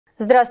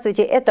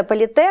Здравствуйте, это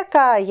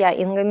Политека, я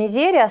Инга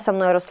Мизерия, со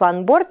мной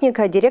Руслан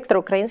Бортник, директор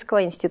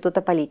Украинского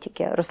института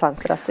политики. Руслан,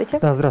 здравствуйте.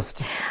 Да,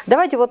 здравствуйте.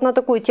 Давайте вот на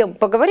такую тему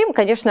поговорим.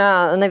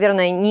 Конечно,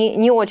 наверное,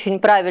 не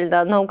очень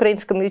правильно на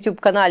украинском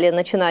YouTube-канале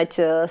начинать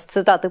с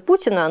цитаты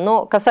Путина,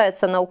 но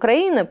касается она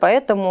Украины,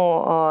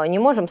 поэтому не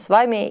можем с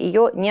вами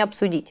ее не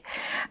обсудить.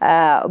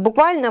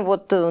 Буквально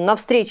вот на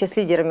встрече с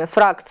лидерами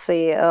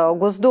фракций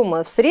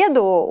Госдумы в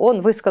среду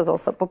он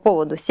высказался по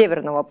поводу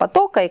Северного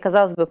потока, и,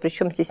 казалось бы, при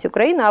чем здесь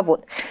Украина, а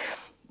вот...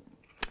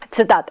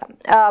 Цитата.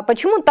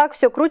 «Почему так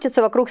все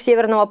крутится вокруг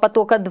Северного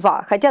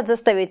потока-2? Хотят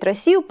заставить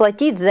Россию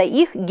платить за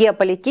их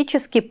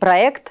геополитический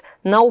проект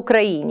на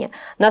Украине.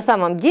 На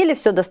самом деле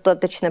все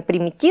достаточно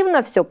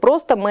примитивно, все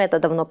просто, мы это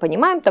давно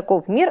понимаем,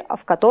 таков мир,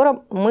 в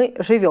котором мы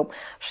живем».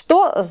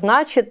 Что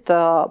значит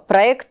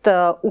проект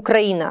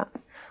 «Украина»?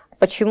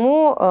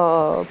 Почему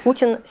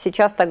Путин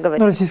сейчас так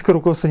говорит? Российское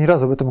руководство не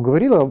раз об этом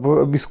говорило,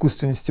 об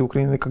искусственности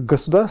Украины как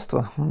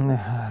государства.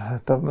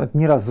 Это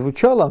не раз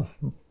звучало.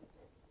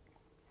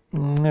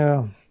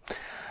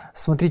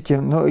 Смотрите,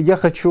 но я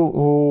хочу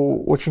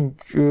очень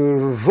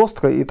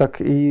жестко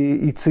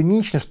и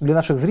цинично для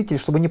наших зрителей,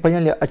 чтобы они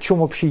поняли, о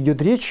чем вообще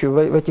идет речь в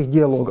этих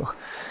диалогах.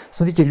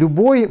 Смотрите,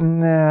 любой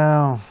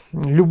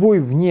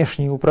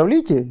внешний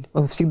управлятель,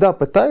 он всегда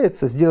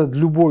пытается сделать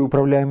любой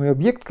управляемый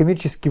объект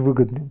коммерчески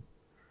выгодным.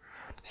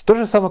 То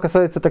же самое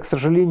касается, так, к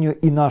сожалению,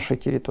 и нашей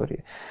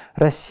территории.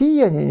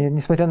 Россия,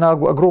 несмотря на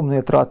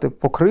огромные траты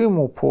по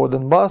Крыму, по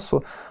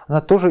Донбассу,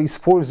 она тоже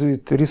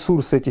использует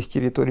ресурсы этих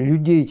территорий,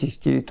 людей этих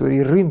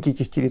территорий, рынки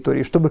этих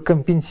территорий, чтобы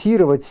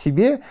компенсировать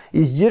себе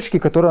издержки,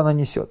 которые она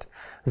несет.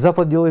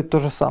 Запад делает то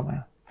же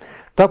самое.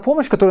 Та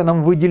помощь, которая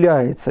нам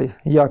выделяется,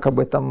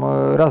 якобы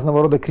там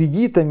разного рода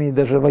кредитами,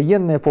 даже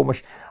военная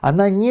помощь,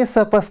 она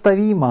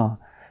несопоставима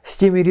с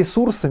теми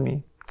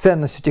ресурсами,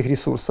 ценностью этих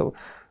ресурсов,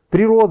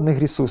 природных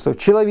ресурсов,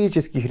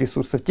 человеческих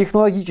ресурсов,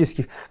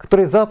 технологических,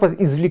 которые Запад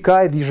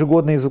извлекает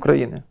ежегодно из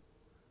Украины.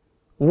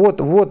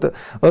 Вот,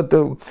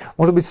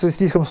 может быть,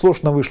 слишком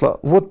сложно вышло.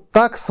 Вот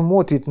так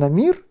смотрит на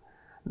мир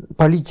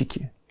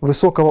политики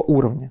высокого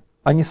уровня.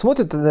 Они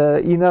смотрят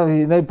и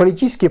на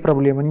политические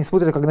проблемы, они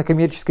смотрят как на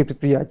коммерческое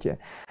предприятие.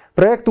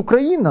 Проект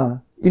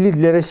Украина, или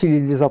для России,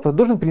 или для Запада,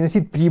 должен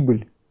приносить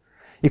прибыль.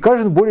 И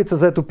каждый борется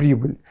за эту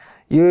прибыль.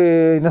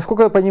 И,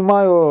 насколько я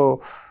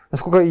понимаю,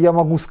 насколько я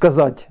могу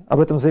сказать об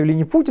этом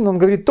заявлении Путина, он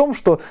говорит о том,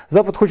 что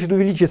Запад хочет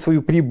увеличить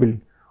свою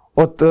прибыль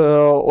от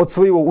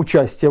своего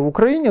участия в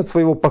Украине, от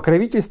своего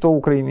покровительства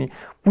Украины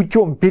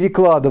путем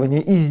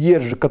перекладывания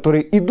издержек,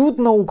 которые идут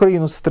на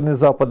Украину со стороны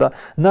Запада,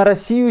 на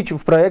Россию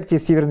в проекте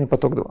 «Северный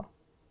поток-2».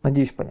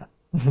 Надеюсь, понятно.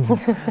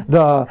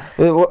 Да,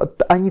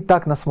 они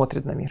так нас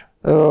смотрят на мир.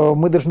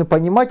 Мы должны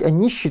понимать,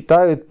 они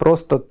считают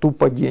просто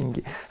тупо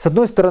деньги. С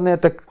одной стороны,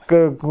 это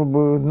как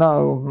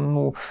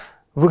бы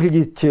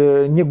выглядит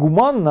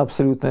негуманно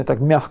абсолютно, так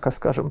мягко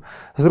скажем.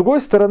 С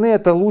другой стороны,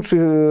 это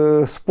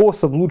лучший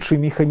способ, лучший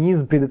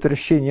механизм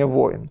предотвращения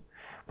войн.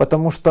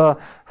 Потому что,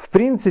 в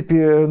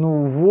принципе,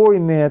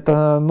 войны –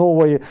 это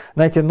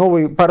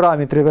новые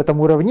параметры в этом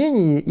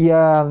уравнении, и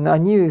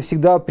они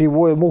всегда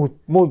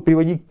могут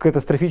приводить к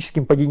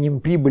катастрофическим падениям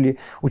прибыли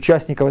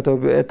участников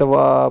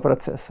этого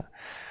процесса.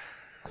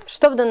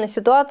 Что в данной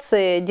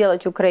ситуации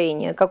делать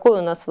Украине? Какой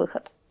у нас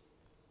выход?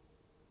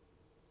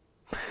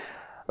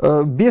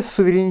 Без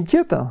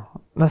суверенитета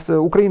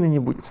Украины не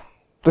будет.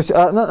 То есть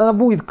она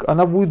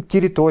будет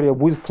территория,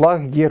 будет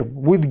флаг, герб,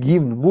 будет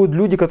гимн, будут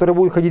люди, которые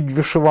будут ходить в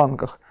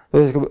вышиванках. То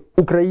есть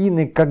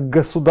Украины как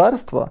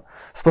государства,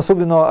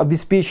 способного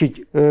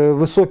обеспечить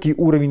высокий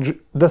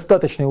уровень,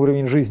 достаточный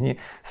уровень жизни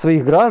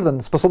своих граждан,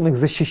 способных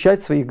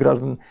защищать своих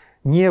граждан,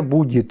 не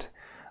будет.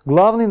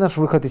 Главный наш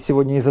выход из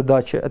сегодня и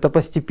задача – это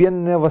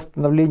постепенное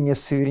восстановление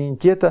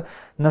суверенитета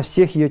на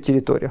всех ее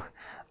территориях,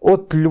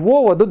 от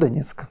Львова до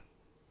Донецка.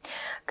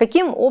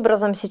 Каким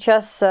образом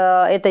сейчас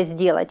это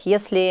сделать,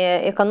 если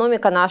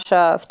экономика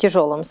наша в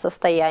тяжелом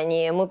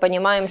состоянии? Мы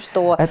понимаем,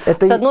 что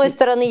с одной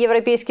стороны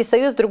Европейский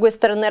Союз, с другой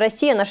стороны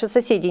Россия, наши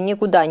соседи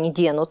никуда не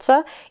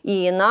денутся,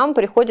 и нам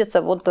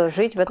приходится вот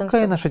жить в этом...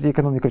 Какая наша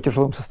экономика в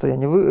тяжелом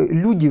состоянии?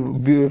 Люди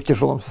в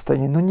тяжелом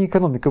состоянии, но не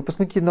экономика. Вы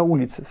посмотрите на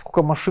улицы,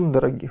 сколько машин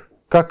дорогих.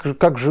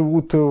 Как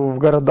живут в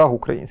городах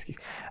украинских.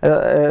 У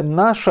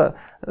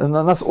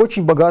нас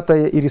очень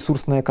богатая и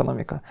ресурсная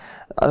экономика.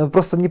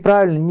 Просто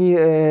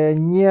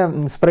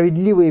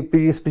несправедливое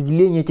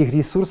перераспределение этих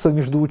ресурсов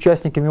между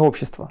участниками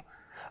общества.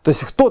 То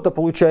есть кто-то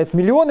получает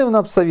миллионы в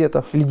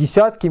напсоветах, или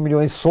десятки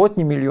миллионов,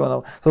 сотни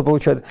миллионов, кто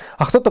получает,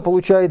 а кто-то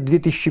получает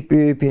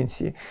 2000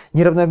 пенсии.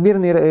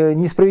 Неравномерное,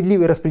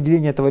 несправедливое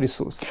распределение этого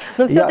ресурса.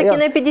 Но все-таки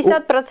на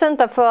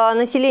 50%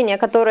 населения,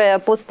 которое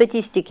по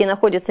статистике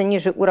находится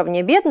ниже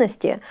уровня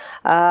бедности,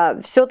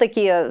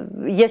 все-таки,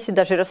 если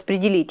даже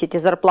распределить эти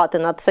зарплаты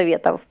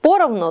надсоветов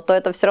поровну, то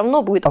это все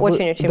равно будет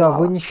очень-очень мало. Да,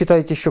 вы не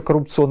считаете еще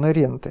коррупционной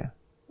ренты.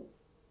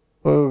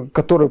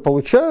 которые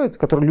получают,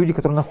 люди,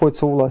 которые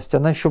находятся у власти,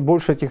 она еще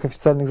больше этих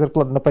официальных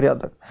зарплат на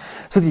порядок.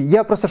 Смотрите,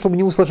 я просто, чтобы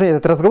не усложнять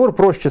этот разговор,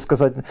 проще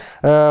сказать,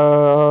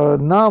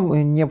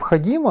 нам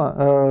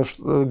необходимо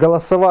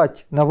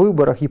голосовать на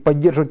выборах и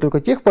поддерживать только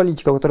тех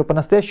политиков, которые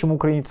по-настоящему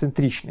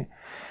украиноцентричны.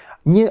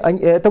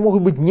 Это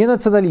могут быть не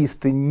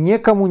националисты, не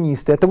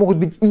коммунисты, это могут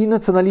быть и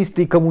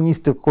националисты, и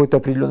коммунисты в какой-то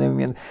определенный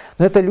момент.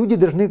 Но это люди,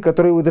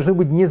 которые должны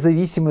быть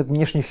независимы от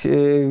внешних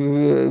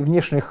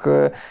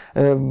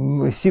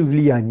сил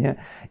влияния.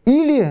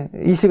 Или,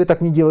 если вы так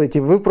не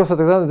делаете, вы просто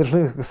тогда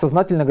должны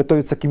сознательно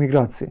готовиться к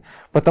иммиграции.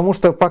 Потому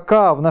что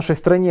пока в нашей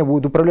стране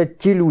будут управлять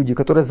те люди,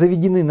 которые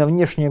заведены на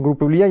внешние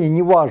группы влияния,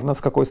 неважно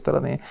с какой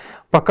стороны,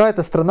 пока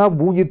эта страна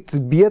будет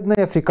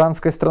бедной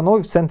африканской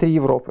страной в центре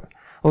Европы.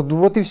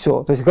 Вот и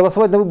все. То есть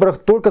голосовать на выборах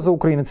только за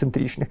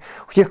украиноцентричных.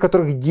 У тех,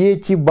 которых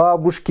дети,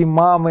 бабушки,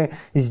 мамы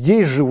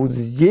здесь живут,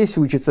 здесь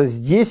учатся,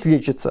 здесь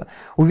лечатся.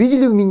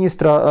 Увидели у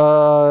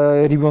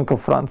министра ребенка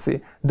в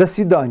Франции? До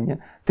свидания.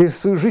 Ты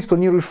свою жизнь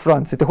планируешь в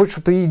Франции. Ты хочешь,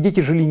 чтобы твои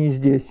дети жили не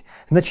здесь.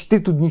 Значит, ты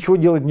тут ничего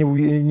делать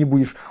не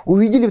будешь.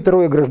 Увидели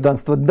второе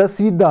гражданство? До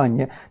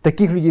свидания.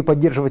 Таких людей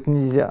поддерживать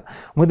нельзя.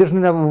 Мы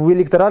должны в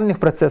электоральных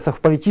процессах,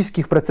 в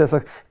политических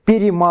процессах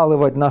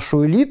перемалывать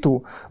нашу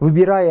элиту,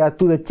 выбирая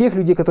оттуда тех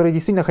людей, которые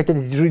действительно хотят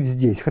жить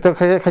здесь.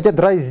 Хотят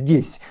драйв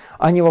здесь,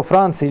 а не во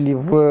Франции или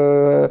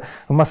в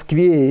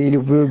Москве или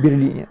в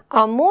Берлине.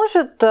 А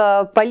может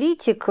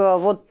политик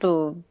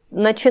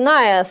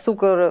начиная с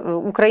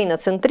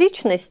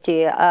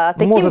украиноцентричности,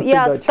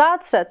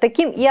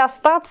 таким и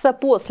остаться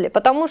после.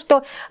 Потому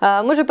что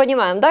мы же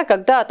понимаем, да,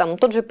 когда там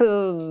тот же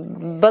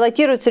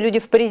баллотируются люди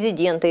в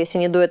президенты, если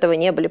они до этого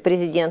не были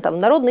президентом,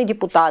 народные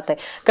депутаты,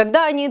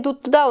 когда они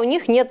идут туда, у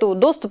них нет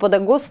доступа до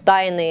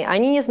гостайны,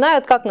 они не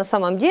знают, как на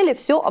самом деле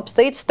все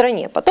обстоит в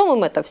стране. Потом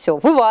им это все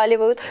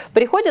вываливают,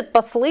 приходят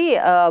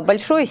послы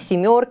большой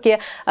семерки,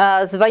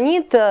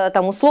 звонит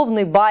там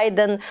условный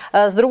Байден,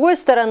 с другой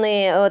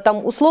стороны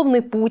там условный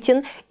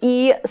Путин,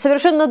 и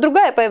совершенно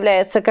другая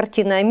появляется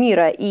картина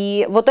мира.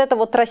 И вот эта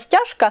вот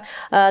растяжка,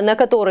 на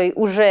которой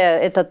уже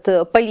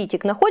этот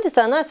политик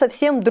находится, она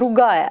совсем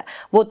другая.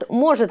 Вот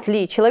может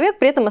ли человек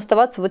при этом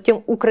оставаться вот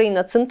тем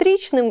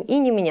украиноцентричным и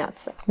не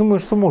меняться? Думаю,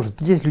 что может.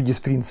 Есть люди с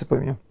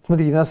принципами.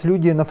 Смотрите, у нас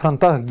люди на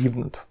фронтах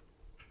гибнут.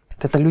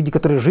 Это люди,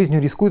 которые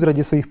жизнью рискуют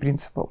ради своих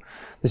принципов.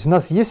 То есть у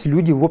нас есть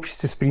люди в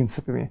обществе с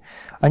принципами.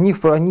 Они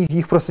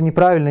их просто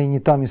неправильно и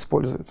не там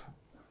используют.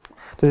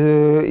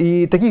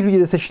 И таких людей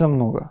достаточно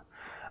много.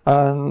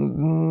 К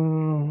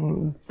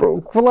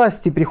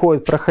власти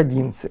приходят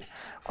проходимцы.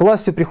 К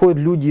власти приходят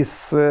люди,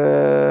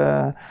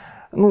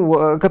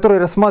 которые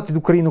рассматривают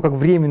Украину как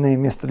временное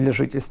место для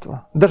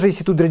жительства. Даже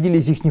если тут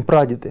родились их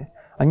прадеды.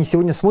 Они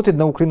сегодня смотрят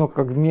на Украину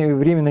как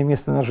временное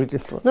место на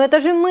жительство. Но это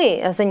же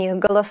мы за них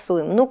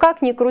голосуем. Ну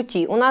как ни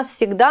крути, у нас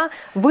всегда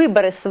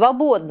выборы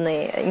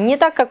свободные. Не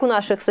так, как у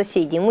наших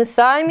соседей. Мы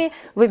сами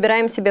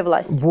выбираем себе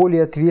власть.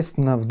 Более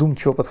ответственно,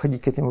 вдумчиво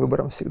подходить к этим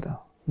выборам всегда.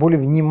 Более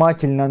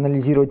внимательно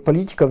анализировать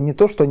политиков, не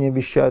то, что они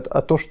обещают,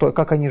 а то,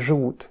 как они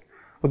живут.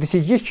 Вот если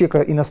есть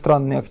человека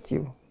иностранный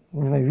актив,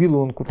 не знаю,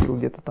 виллу он купил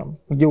где-то там,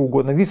 где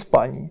угодно, в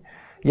Испании,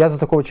 я за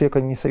такого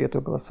человека не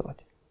советую голосовать.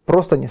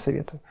 Просто не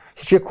советую.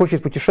 Если человек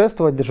хочет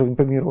путешествовать даже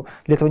по миру,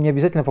 для этого не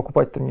обязательно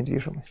покупать там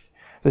недвижимость.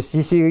 То есть,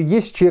 если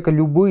есть у человека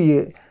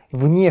любые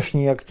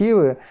внешние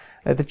активы,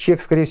 этот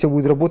человек, скорее всего,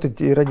 будет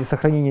работать ради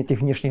сохранения этих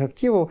внешних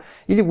активов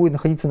или будет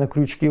находиться на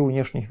крючке у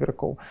внешних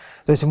игроков.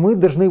 То есть мы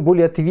должны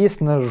более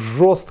ответственно,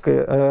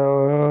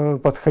 жестко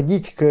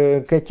подходить к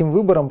этим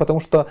выборам,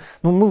 потому что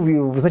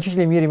мы в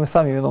значительной мере мы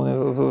сами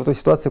виновны в той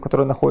ситуации, в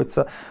которой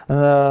находится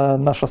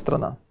наша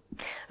страна.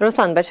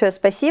 Руслан, большое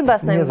спасибо.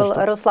 С нами был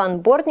Руслан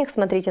Бортник.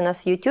 Смотрите нас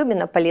в YouTube,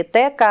 на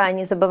Политека.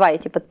 Не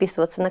забывайте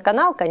подписываться на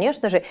канал.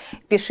 Конечно же,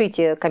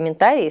 пишите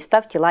комментарии,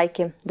 ставьте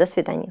лайки. До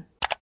свидания.